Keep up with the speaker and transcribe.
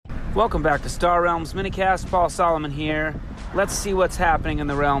Welcome back to Star Realms Minicast. Paul Solomon here. Let's see what's happening in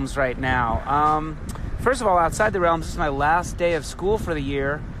the realms right now. First of all, outside the realms, this is my last day of school for the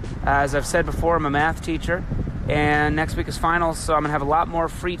year. As I've said before, I'm a math teacher, and next week is finals, so I'm going to have a lot more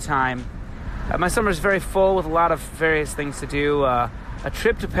free time. My summer is very full with a lot of various things to do. A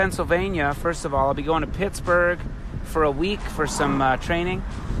trip to Pennsylvania, first of all. I'll be going to Pittsburgh for a week for some training.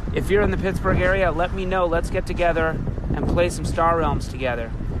 If you're in the Pittsburgh area, let me know. Let's get together and play some Star Realms together.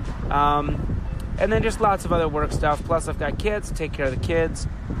 And then just lots of other work stuff. Plus, I've got kids to take care of the kids.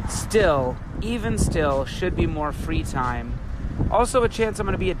 Even still, should be more free time. Also, a chance I'm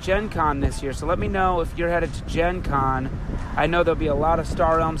going to be at Gen Con this year, so let me know if you're headed to Gen Con. I know there'll be a lot of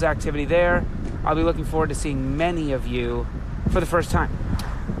Star Realms activity there. I'll be looking forward to seeing many of you for the first time.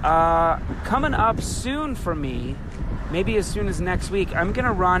 Coming up soon for me, maybe as soon as next week, I'm going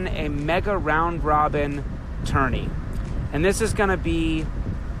to run a mega round-robin tourney. And this is going to be,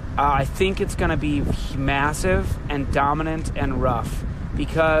 I think it's going to be massive and dominant and rough,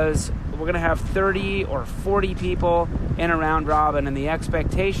 because we're going to have 30 or 40 people in a round robin, and the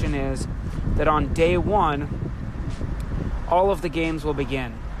expectation is that on day one, all of the games will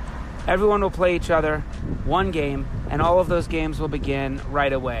begin. Everyone will play each other one game, and all of those games will begin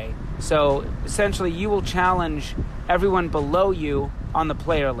right away. So essentially, you will challenge everyone below you on the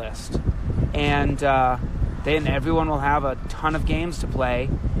player list, and then everyone will have a ton of games to play.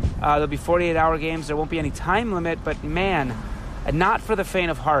 There'll be 48-hour games. There won't be any time limit, but man, not for the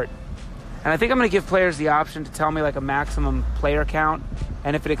faint of heart. And I think I'm going to give players the option to tell me like a maximum player count,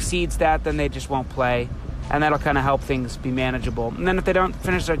 and if it exceeds that, then they just won't play, and that'll kind of help things be manageable. And then if they don't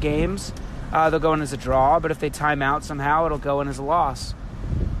finish their games, they'll go in as a draw, but if they time out somehow, it'll go in as a loss.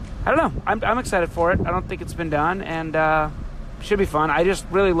 I don't know. I'm excited for it. I don't think it's been done, and should be fun. I just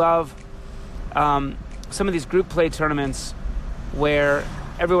really love some of these group play tournaments where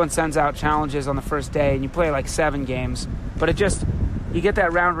everyone sends out challenges on the first day and you play like 7 games, but you get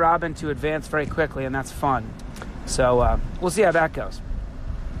that round robin to advance very quickly, and that's fun. So we'll see how that goes.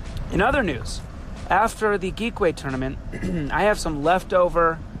 In other news, after the Geekway tournament, I have some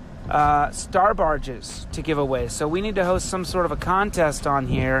leftover star barges to give away, so we need to host some sort of a contest on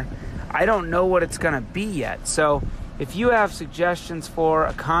here. I don't know what it's going to be yet, so if you have suggestions for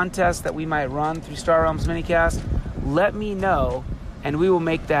a contest that we might run through Star Realms Minicast, let me know, and we will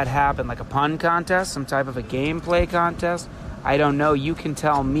make that happen, like a pun contest, some type of a gameplay contest. I don't know. You can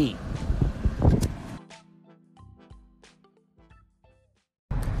tell me.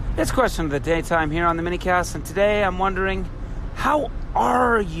 It's question of the daytime here on the Minicast, and today I'm wondering, how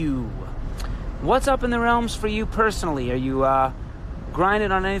are you? What's up in the realms for you personally? Are you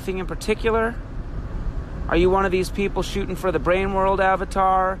grinding on anything in particular? Are you one of these people shooting for the Brain World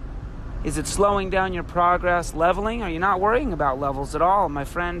avatar? Is it slowing down your progress leveling? Are you not worrying about levels at all? My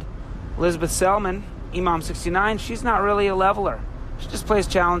friend Elizabeth Selman, Imam69, she's not really a leveler. She just plays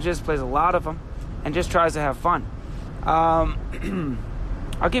challenges, plays a lot of them, and just tries to have fun. I'll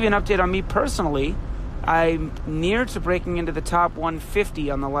give you an update on me personally. I'm near to breaking into the top 150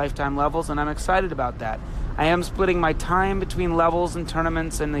 on the lifetime levels, and I'm excited about that. I am splitting my time between levels and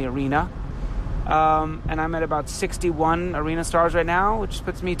tournaments in the arena. And I'm at about 61 arena stars right now, which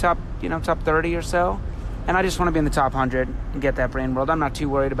puts me top 30 or so. And I just want to be in the top 100 and get that Brain World. I'm not too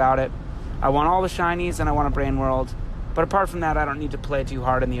worried about it. I want all the shinies and I want a Brain World. But apart from that, I don't need to play too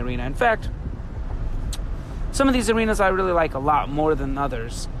hard in the arena. In fact, some of these arenas I really like a lot more than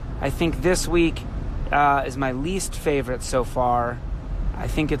others. I think this week is my least favorite so far. I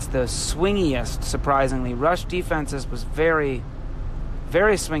think it's the swingiest, surprisingly. Rush Defenses was very,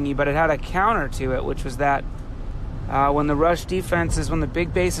 very swingy, but it had a counter to it, which was that when the rush defenses, when the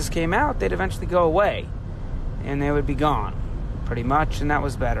big bases came out, they'd eventually go away, and they would be gone, pretty much, and that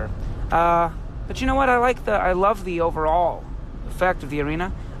was better. But you know what? I love the overall effect of the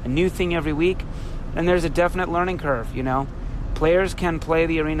arena. A new thing every week, and there's a definite learning curve. Players can play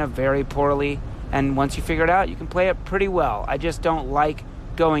the arena very poorly, and once you figure it out, you can play it pretty well. I just don't like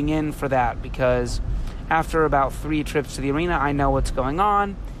going in for that, because after about 3 trips to the arena, I know what's going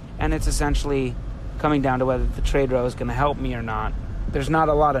on, and it's essentially coming down to whether the trade row is going to help me or not. There's not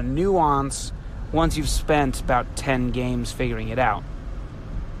a lot of nuance once you've spent about 10 games figuring it out.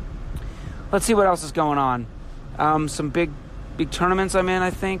 Let's see what else is going on. Some big tournaments I'm in,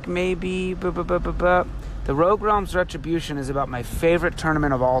 I think, maybe. The Rogue Realms Retribution is about my favorite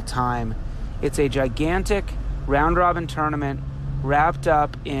tournament of all time. It's a gigantic round-robin tournament wrapped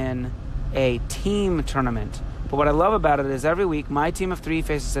up in a team tournament. But what I love about it is every week my team of 3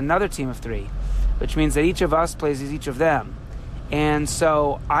 faces another team of 3, which means that each of us plays as each of them. And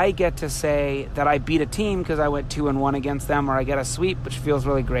so I get to say that I beat a team because I went 2-1 against them, or I get a sweep, which feels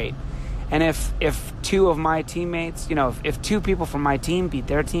really great. And if two of my teammates, if two people from my team beat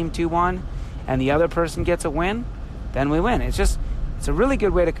their team 2-1 and the other person gets a win, then we win. It's a really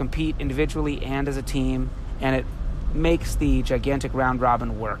good way to compete individually and as a team, and it makes the gigantic round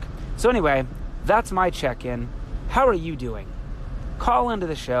robin work. So anyway, that's my check-in. How are you doing? Call into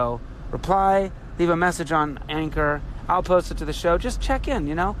the show, reply, leave a message on Anchor. I'll post it to the show. Just check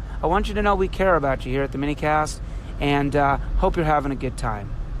in, I want you to know we care about you here at the Minicast, and hope you're having a good time.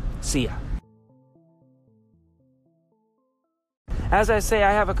 See ya. As I say,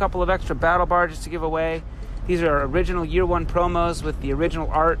 I have a couple of extra battle barges to give away. These are original Year 1 promos with the original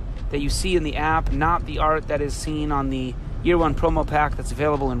art that you see in the app, not the art that is seen on the Year 1 promo pack that's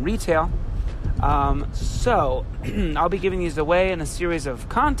available in retail. So I'll be giving these away in a series of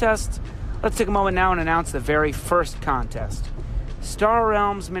contests. Let's take a moment now and announce the very first contest. Star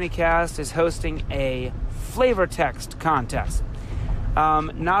Realms Minicast is hosting a flavor text contest.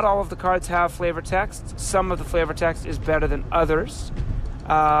 Not all of the cards have flavor text. Some of the flavor text is better than others.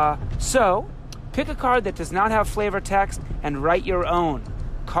 So pick a card that does not have flavor text and write your own.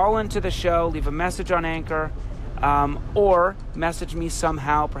 Call into the show, leave a message on Anchor, or message me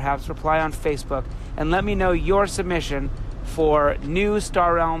somehow, perhaps reply on Facebook, and let me know your submission for new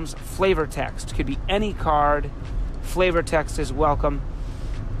Star Realms flavor text. Could be any card. Flavor text is welcome.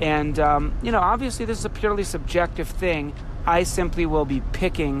 And, obviously this is a purely subjective thing. I simply will be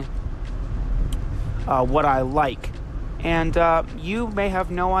picking what I like. And you may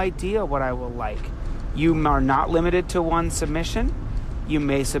have no idea what I will like. You are not limited to one submission. You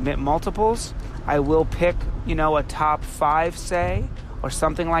may submit multiples. I will pick, a top 5, say, or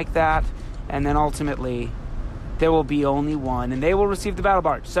something like that. And then ultimately, there will be only one, and they will receive the battle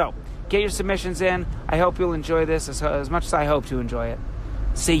barge. So, get your submissions in. I hope you'll enjoy this as much as I hope to enjoy it.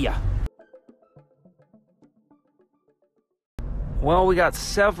 See ya. Well, we got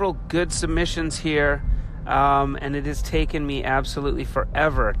several good submissions here, and it has taken me absolutely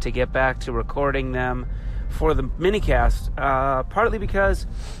forever to get back to recording them for the minicast, partly because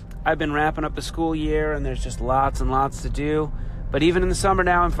I've been wrapping up the school year and there's just lots and lots to do. But even in the summer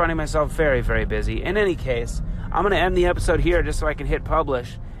now, I'm finding myself very, very busy. In any case, I'm going to end the episode here just so I can hit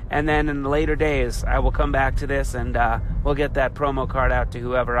publish, and then in the later days, I will come back to this and we'll get that promo card out to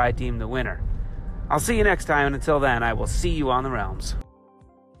whoever I deem the winner. I'll see you next time, and until then, I will see you on the realms.